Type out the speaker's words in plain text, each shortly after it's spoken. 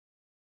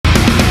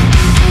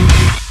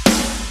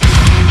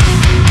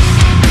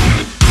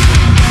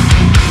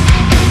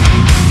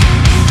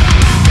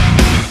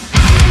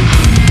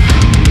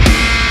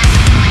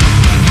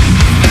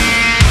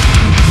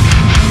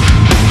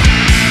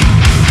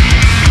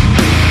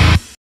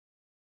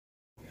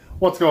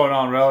What's going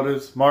on,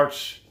 relatives?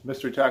 March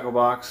Mystery Tackle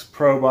Box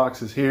Pro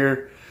box is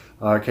here.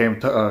 Came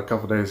a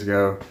couple days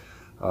ago.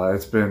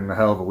 It's been a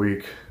hell of a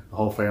week. The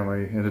whole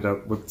family ended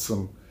up with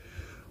some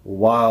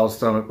wild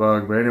stomach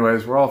bug, but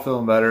anyways, we're all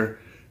feeling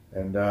better.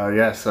 And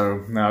yeah,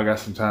 so now I got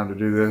some time to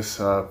do this.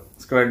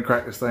 Let's go ahead and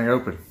crack this thing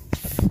open.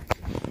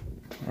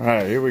 All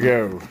right, here we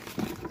go.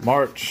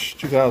 March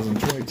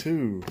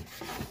 2022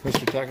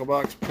 Mystery Tackle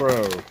Box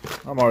Pro.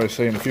 I'm already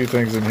seeing a few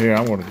things in here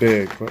I want to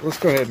dig, but let's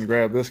go ahead and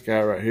grab this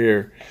guy right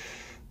here.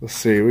 Let's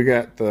see, we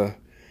got the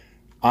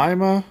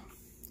Ima.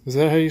 Is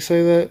that how you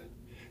say that?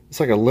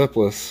 It's like a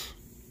lipless.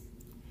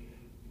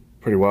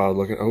 Pretty wild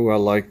looking. Oh, I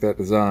like that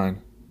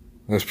design.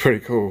 That's pretty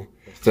cool.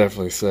 It's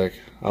definitely sick.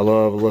 I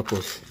love a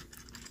lipless.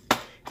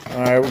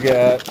 All right, we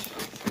got,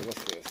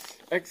 what's this?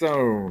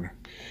 X-Zone.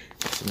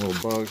 Some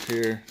little bugs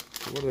here.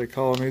 What do they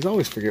call them? I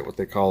always forget what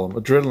they call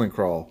them. Adrenaline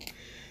crawl.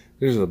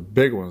 These are the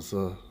big ones.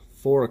 The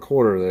 4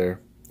 1/4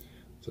 there.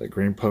 Is that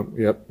green pump?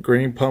 Yep,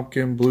 green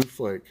pumpkin, blue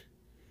flake.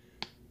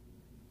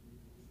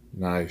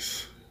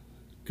 Nice.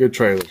 Good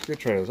trailers. Good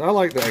trailers. I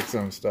like the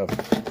X-Zone stuff.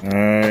 All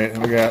right,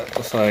 and we got,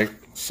 looks like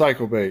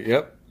cycle bait.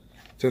 Yep,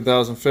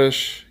 10,000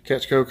 Fish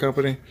Catch Co.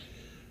 Company.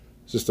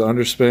 It's just an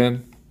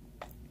underspin.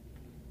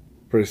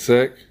 Pretty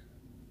sick.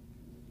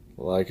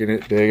 Liking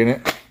it, digging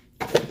it.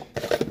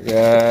 We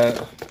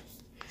got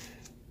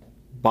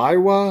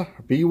Biwa,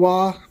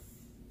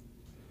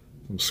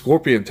 some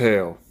scorpion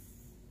tail,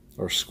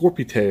 or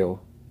scorpy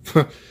tail.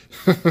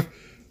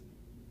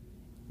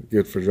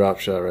 Good for drop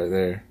shot right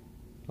there.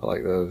 I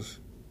like those.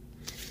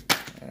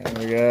 And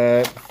we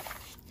got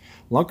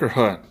Lunker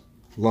Hunt.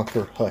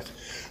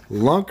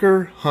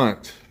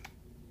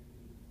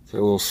 It's a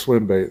little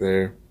swim bait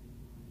there.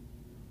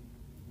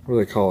 What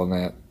are they calling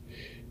that?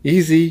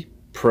 Easy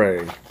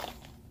Prey.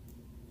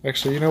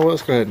 Actually, you know what?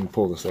 Let's go ahead and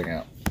pull this thing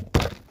out.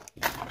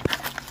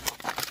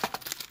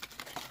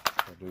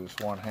 I'll do this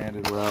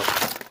one-handed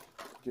without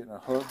getting a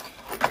hook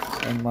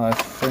in my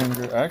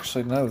finger.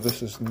 Actually, no,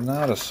 this is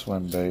not a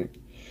swim bait.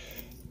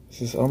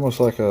 This is almost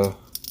like a,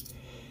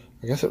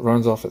 I guess it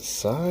runs off its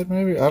side,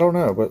 maybe? I don't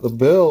know, but the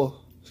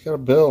bill, it's got a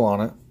bill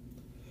on it.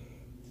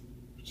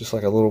 Just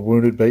like a little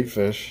wounded bait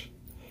fish.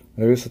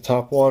 Maybe it's a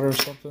topwater or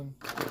something.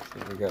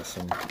 We got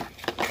some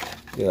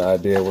good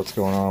idea what's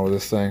going on with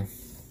this thing.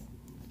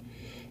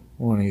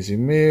 One easy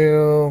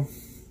meal.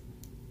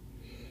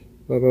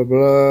 Blah, blah,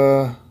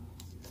 blah.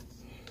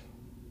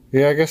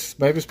 Yeah, I guess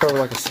maybe it's probably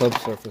like a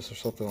subsurface or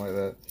something like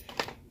that.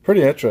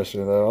 Pretty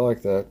interesting, though. I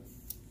like that.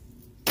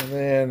 And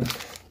then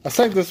I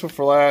saved this one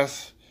for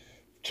last.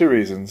 2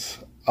 reasons.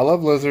 I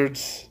love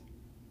lizards,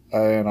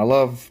 and I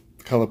love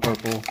the color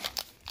purple.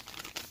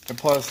 And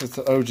plus, it's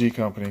an OG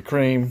company,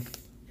 Cream.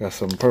 Got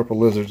some purple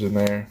lizards in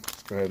there.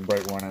 Let's go ahead and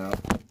break one out.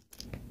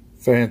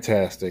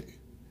 Fantastic.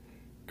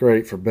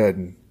 Great for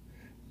bedding.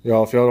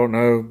 Y'all, if y'all don't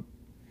know,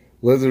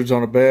 lizards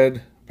on a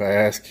bed,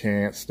 bass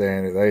can't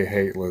stand it. They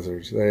hate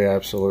lizards. They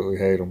absolutely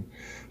hate them.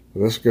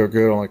 But this will go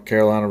good on a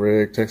Carolina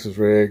rig, Texas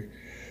rig,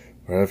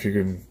 or if you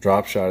can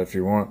drop shot if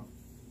you want.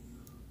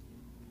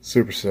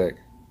 Super sick.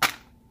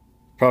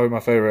 Probably my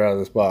favorite out of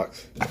this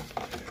box.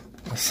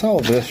 I saw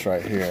this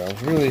right here. I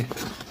was really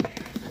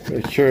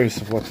curious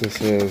of what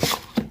this is.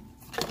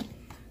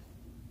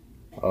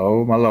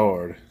 Oh my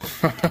lord.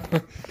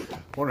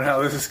 Wonder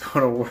how this is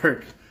going to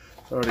work.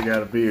 It's already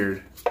got a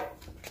beard.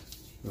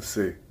 Let's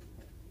see.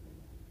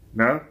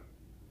 No?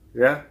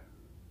 Yeah?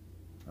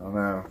 I don't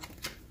know.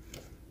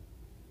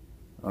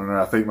 I don't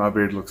know. I think my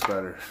beard looks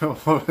better.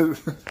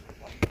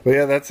 But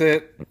yeah, that's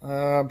it.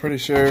 I'm pretty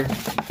sure.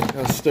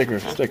 A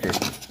sticker.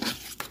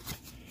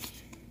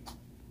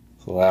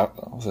 So that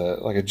was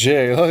that, like a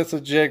jig. Oh, it's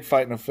a jig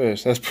fighting a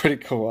fish. That's pretty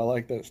cool. I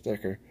like that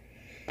sticker.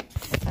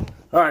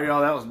 Alright,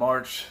 y'all, that was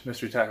March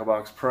Mystery Tackle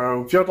Box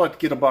Pro. If y'all would like to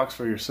get a box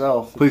for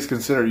yourself, please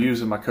consider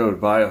using my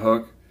code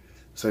BUYAHOOK.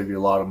 Save you a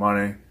lot of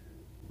money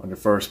on your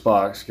first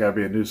box. You gotta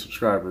be a new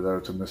subscriber, though,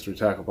 to Mystery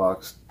Tackle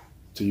Box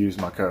to use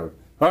my code.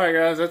 Alright,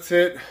 guys, that's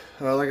it.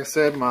 Like I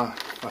said, my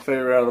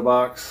favorite out of the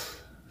box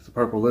is the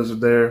purple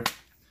lizard there.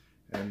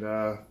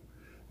 And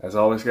as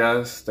always,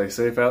 guys, stay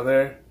safe out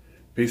there.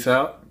 Peace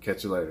out.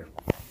 Catch you later.